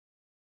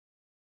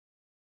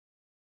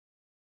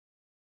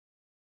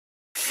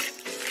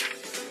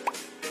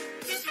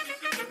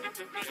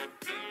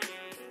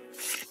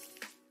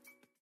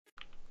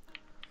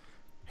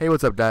Hey,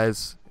 what's up,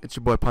 guys? It's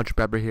your boy Punch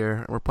Pepper here,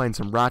 and we're playing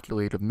some Rocket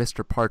League with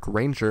Mr.Park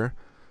Ranger.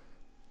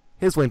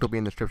 His link will be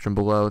in the description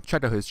below.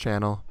 Check out his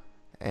channel,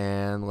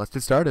 and let's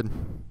get started.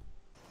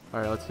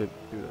 Alright, let's do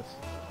this.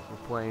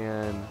 We're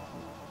playing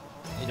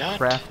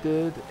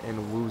Crafted and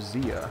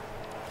Wuzia.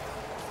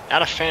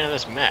 Not a fan of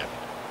this map.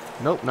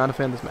 Nope, not a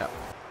fan of this map.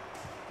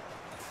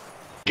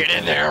 Get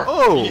in there!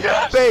 Oh,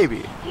 yes!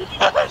 baby!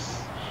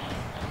 Yes!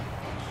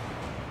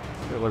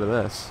 Hey, look at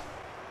this.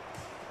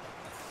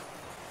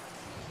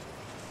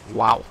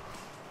 Wow.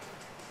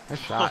 Nice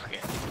shot.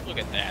 Look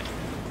at that.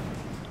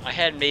 I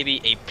had maybe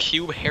a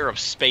pube hair of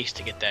space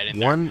to get that in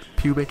there. One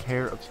pubic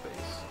hair of space.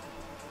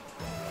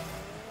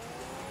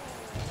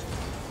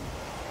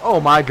 Oh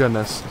my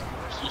goodness.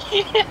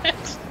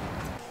 Yes!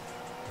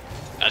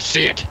 I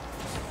see it!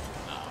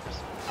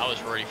 I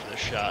was ready for the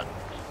shot.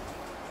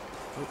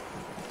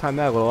 Time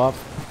that a little off.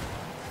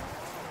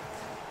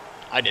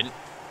 I didn't.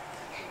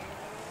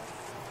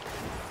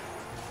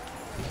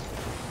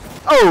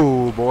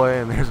 Oh boy,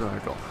 and there's another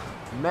goal.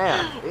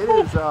 Man, it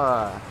is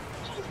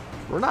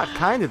we're not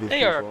kind to these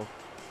people.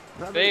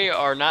 They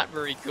are not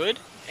very good,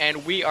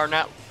 and we are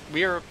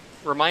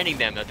reminding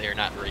them that they are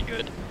not very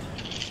good.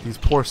 These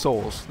poor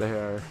souls, they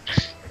are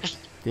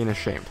being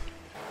ashamed.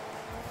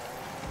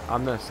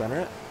 I'm gonna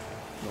center it.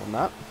 No, I'm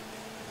not.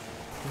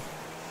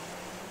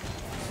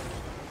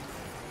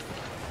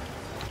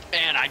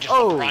 And I just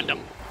run them.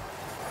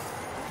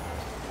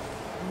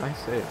 Nice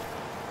save.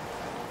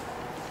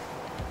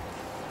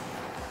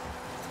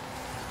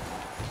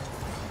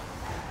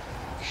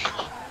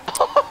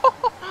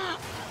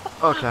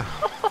 Okay.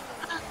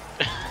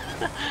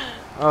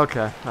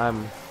 Okay,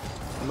 I'm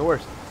the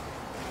worst.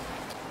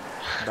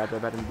 Bad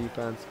in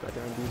defense. Bad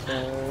in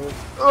defense.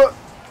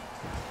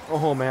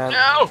 Oh man.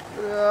 No!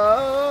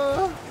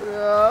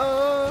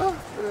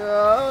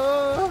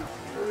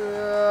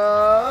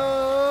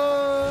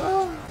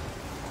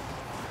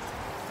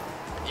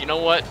 You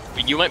know what?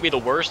 You might be the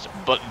worst,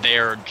 but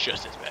they're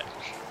just as bad.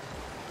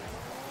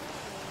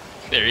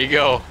 There you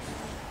go,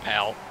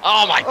 pal.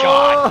 Oh my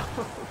god!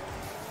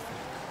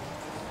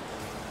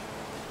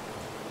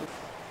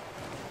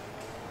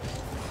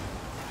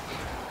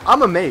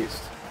 I'm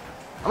amazed.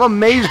 I'm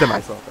amazed at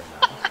myself right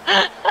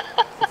now.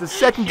 It's the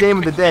second game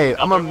of the day.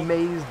 I'm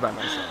amazed by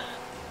myself.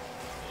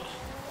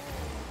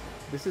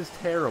 This is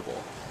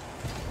terrible.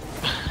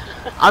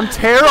 I'm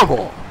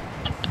terrible.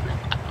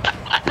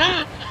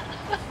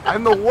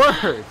 I'm the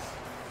worst.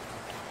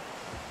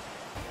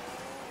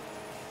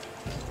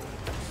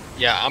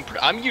 Yeah,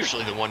 I'm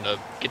usually the one to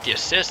get the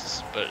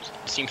assists, but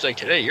it seems like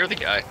today you're the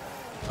guy.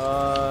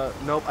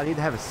 Nope. I need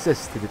to have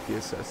assists to get the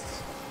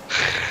assists.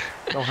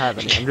 Don't have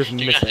any. I'm just Do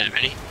missing. not have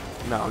any?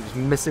 No, I'm just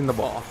missing the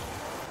ball.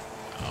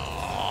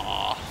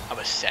 Oh, I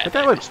was sad. I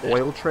thought like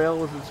oil trail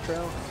was his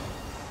trail.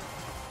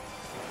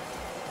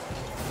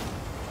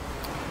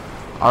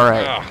 All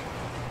right.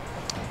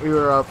 We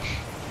were up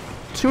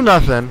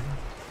 2-0.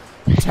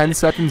 10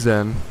 seconds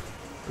in.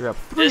 We're up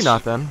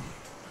 3-0.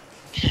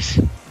 This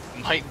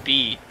might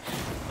be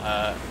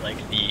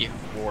like the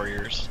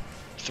Warriors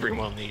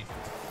 3-1 lead.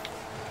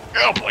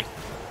 Oh boy.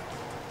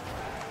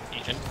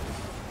 Ethan.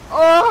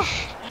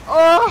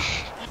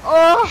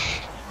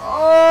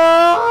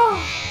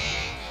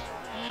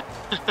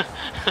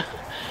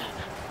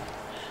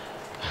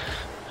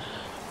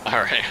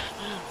 Alright,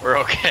 we're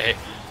okay.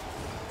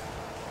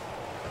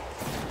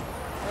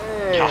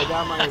 Hey, I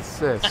got my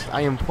assist.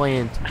 I am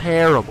playing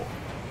terrible.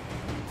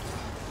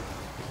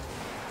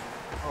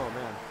 Oh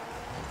man.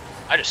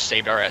 I just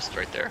saved our asses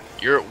right there.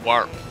 You're at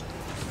warp.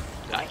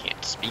 I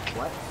can't speak.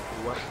 What?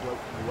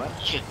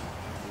 Shit.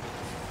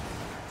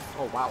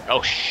 Oh wow.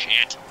 Oh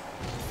shit.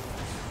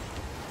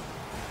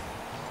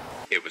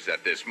 It was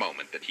at this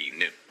moment that he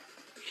knew.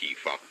 He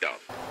fucked up.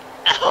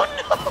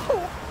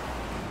 Oh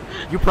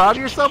no! You proud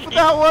of yourself with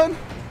that one?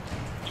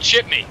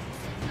 Chip me.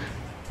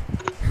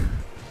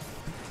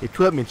 You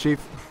clipped me, Chief.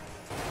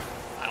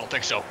 I don't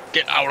think so.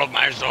 Get out of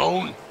my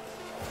zone.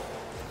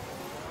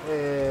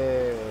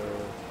 Hey.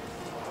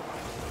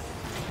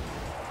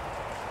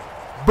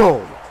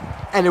 Boom.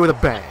 And it with a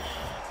bang.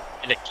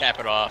 And to cap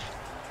it off.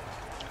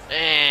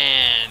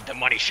 And the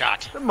money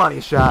shot. The money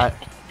shot.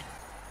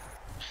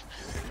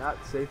 Not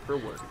safe for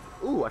work.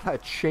 Ooh, I got a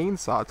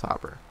chainsaw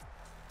topper.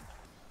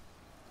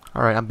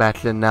 Alright, I'm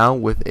back in now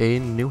with a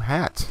new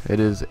hat. It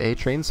is a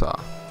chainsaw.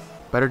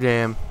 Better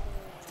game.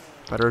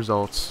 Better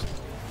results.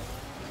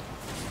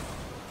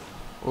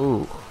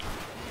 Ooh.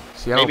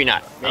 See, Maybe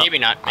not. Maybe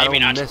not. I Maybe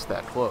don't not. miss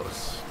that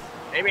close.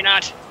 Maybe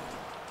not.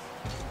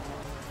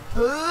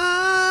 No,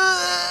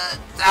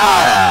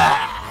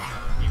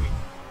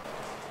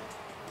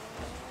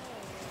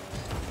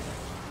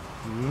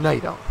 you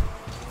don't.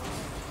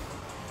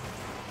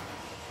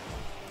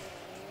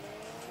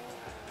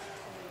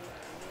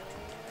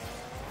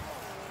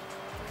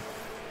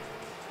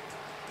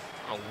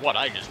 Oh, what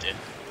I just did.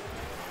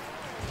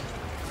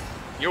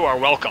 You are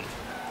welcome.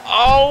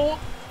 Oh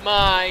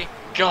my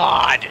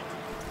god.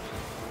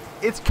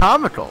 It's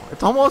comical.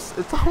 It's almost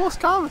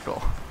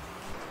comical.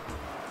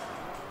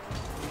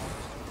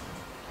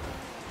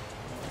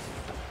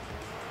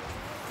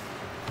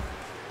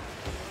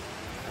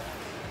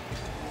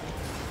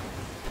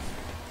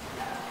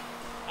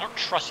 don't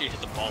trust you to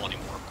hit the ball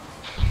anymore.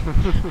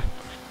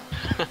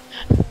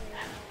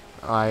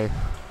 I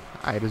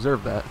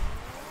deserve that.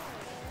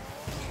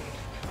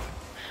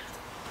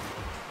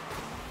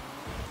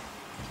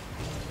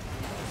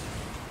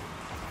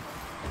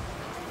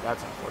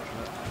 That's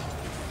unfortunate.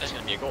 That's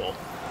gonna be a goal.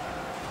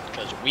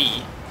 Because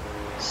we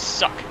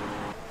suck.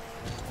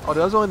 Oh,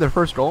 that was only their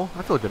first goal?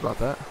 I feel good about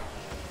that.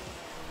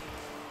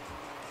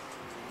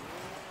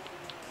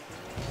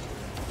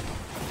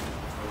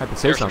 Had to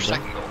say There's their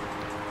something. second goal.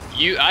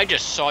 I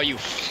just saw you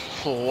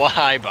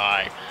fly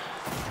by.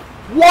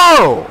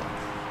 Whoa!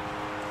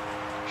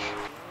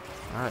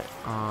 Alright,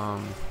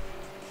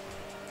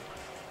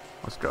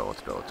 let's go.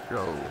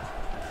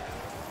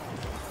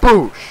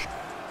 Boosh!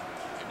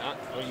 Did not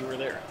know you were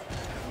there.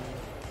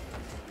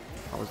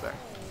 I was there.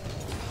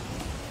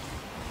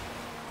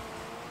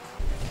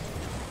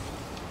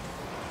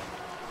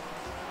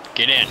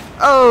 Get in.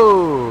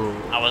 Oh!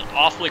 I was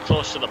awfully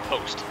close to the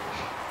post.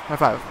 High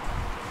five.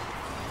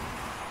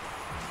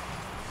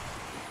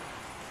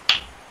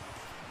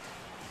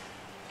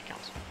 It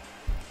counts.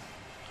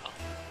 Oh.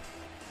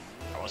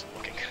 I wasn't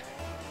looking.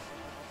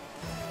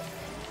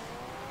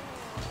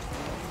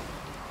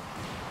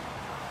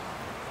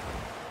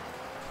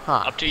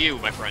 Huh. Up to you,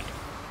 my friend.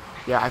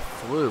 Yeah, I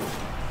flew.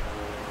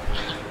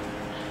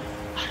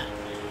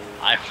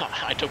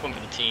 I took one for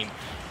the team.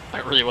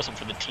 It really wasn't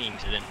for the team,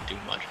 so it didn't do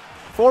much.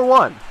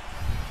 4-1.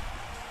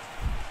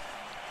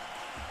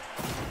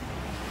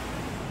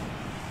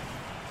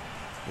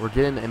 We're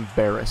getting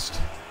embarrassed.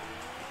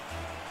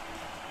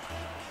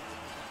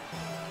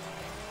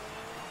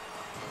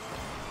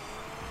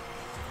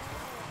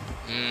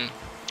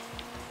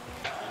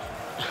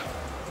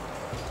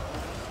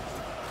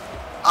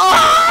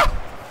 Ah!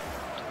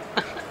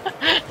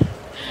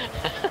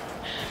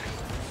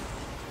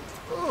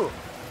 Ooh. Ooh.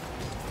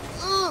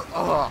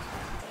 Oh.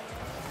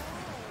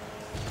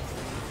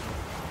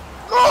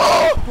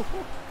 Oh!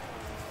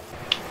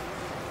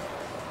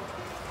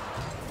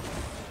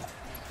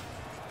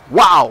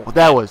 Wow,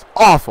 that was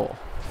awful.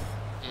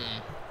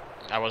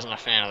 I wasn't a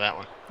fan of that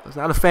one. I was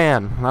not a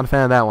fan. Not a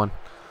fan of that one.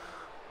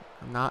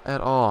 Not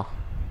at all.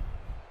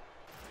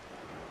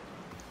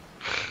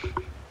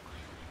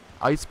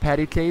 Ice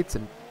Patty Cates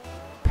and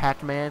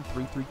Pac-Man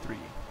 333.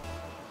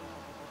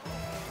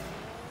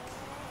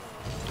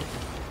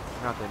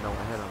 Not that no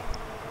one hit him.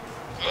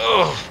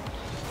 Ugh.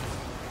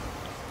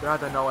 They're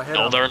not gonna know what hit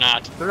him. No, they're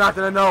not. They're not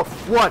gonna know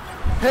what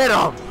hit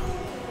him.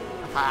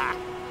 Ha!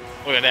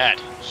 Look at that.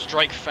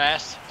 Strike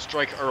fast,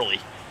 strike early.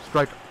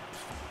 Strike.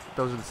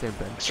 Those are the same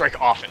thing. Strike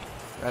often.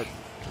 That's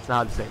not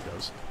how the same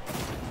goes.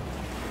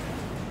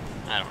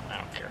 I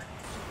don't care.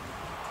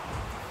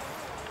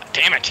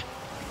 Damn it!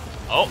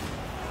 Oh.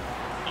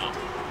 Oh.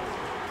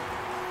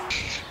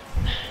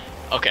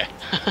 Okay.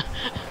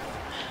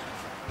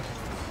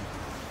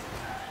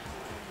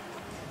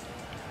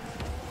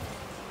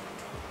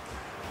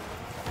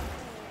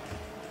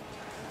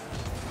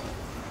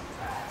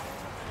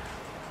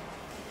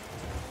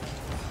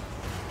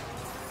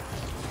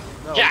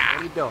 No, Yeah.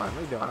 What are you doing? What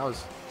are you doing? I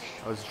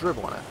was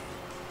dribbling it.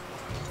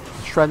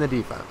 Shredding the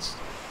defense.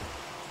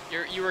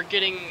 You were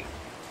getting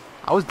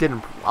I was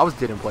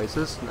getting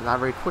places, not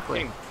very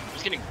quickly. it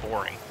was getting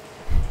boring.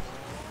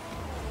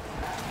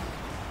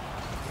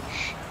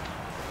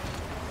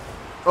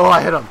 Oh,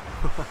 I hit him.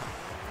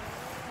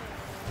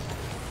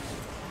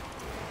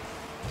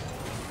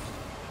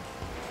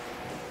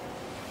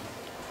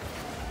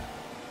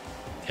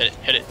 Hit it,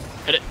 hit it,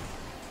 hit it.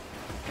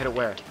 Hit it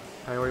where?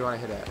 Tell me where you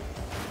want to hit it.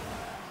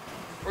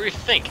 Where do you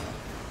think?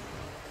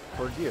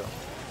 Towards you.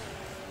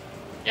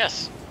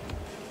 Yes.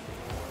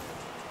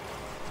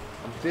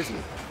 I'm busy.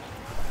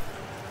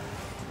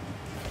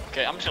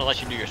 Okay, I'm just gonna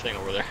let you do your thing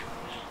over there.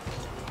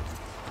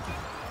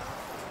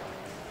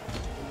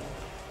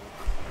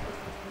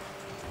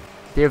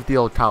 Gave the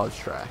old college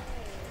try.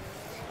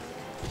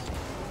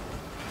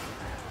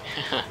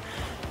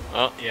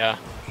 Well, yeah.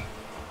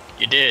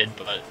 You did,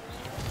 but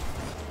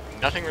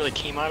nothing really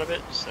came out of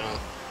it, so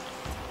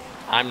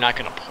I'm not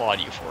gonna applaud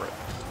you for it.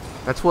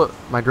 That's what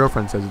my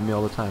girlfriend says to me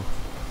all the time.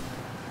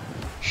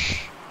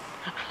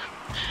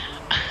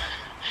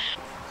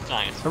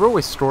 Science. Remember when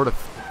we scored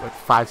like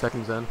 5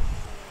 seconds in?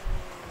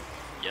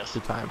 Yes. 2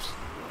 times.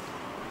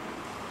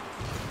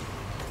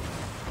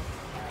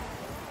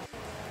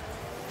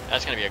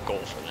 That's gonna be a goal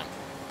for them.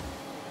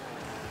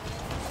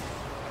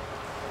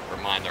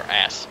 Remind their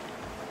ass.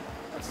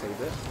 That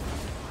saved it.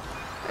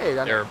 Hey,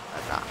 that's They're-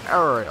 not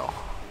aerial.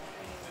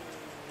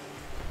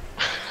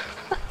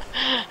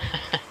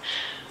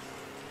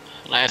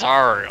 Nice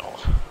aerial.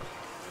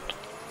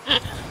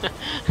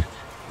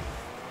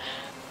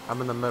 I'm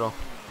in the middle.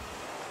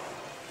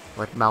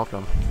 Like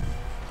Malcolm.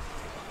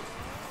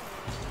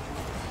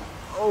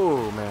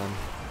 Oh, man.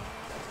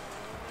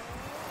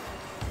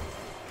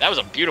 That was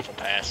a beautiful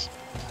pass.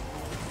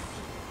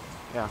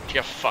 Yeah.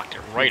 You fucked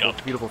it right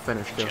up. Beautiful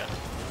finish, too. Yeah.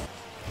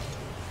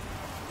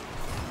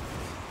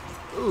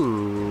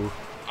 Ooh.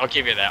 I'll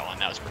give you that one.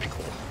 That was pretty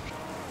cool.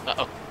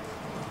 Uh-oh.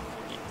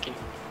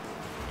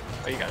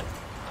 Oh, you got it.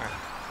 Alright,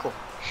 cool.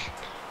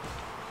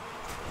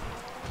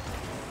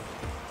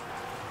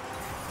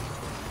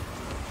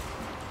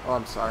 Oh,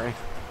 I'm sorry.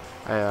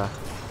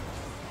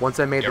 Once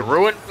I made You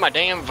ruined my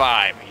damn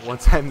vibe.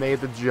 Once I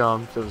made the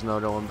jump, there was no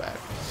going back.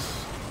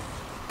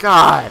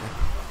 God!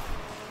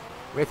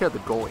 We have to have the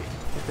goalie. We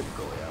have to have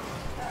the goalie out.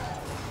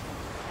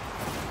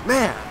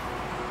 Man!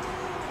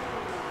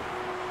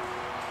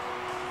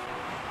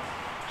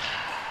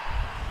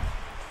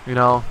 You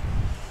know,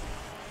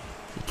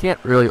 you can't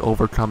really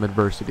overcome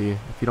adversity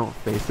if you don't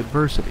face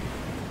adversity.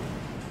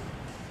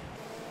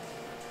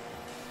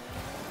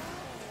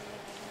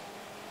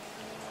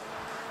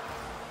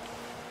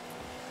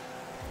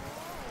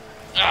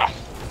 Ah.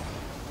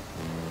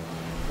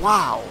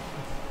 Wow!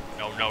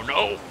 No, no,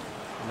 no.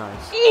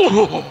 Nice.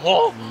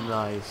 Ooh.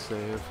 Nice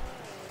save.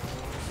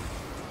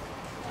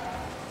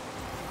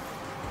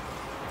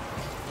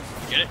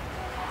 Get it?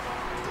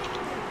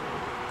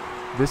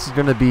 This is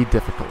gonna be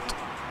difficult.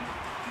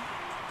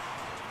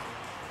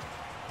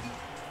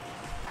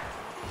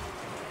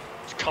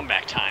 It's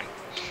comeback time.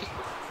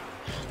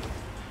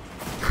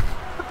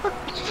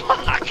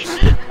 Fuck.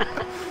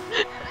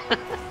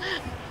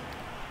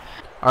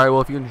 Alright,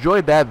 well, if you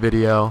enjoyed that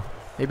video,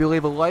 maybe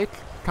leave a like,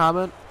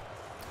 comment,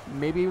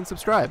 maybe even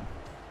subscribe.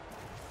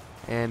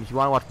 And if you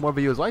want to watch more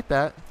videos like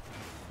that,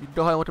 you can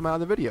go ahead and look at my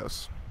other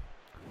videos.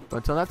 But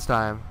until next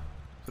time,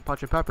 it's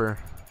Punch and Pepper.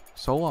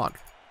 So long.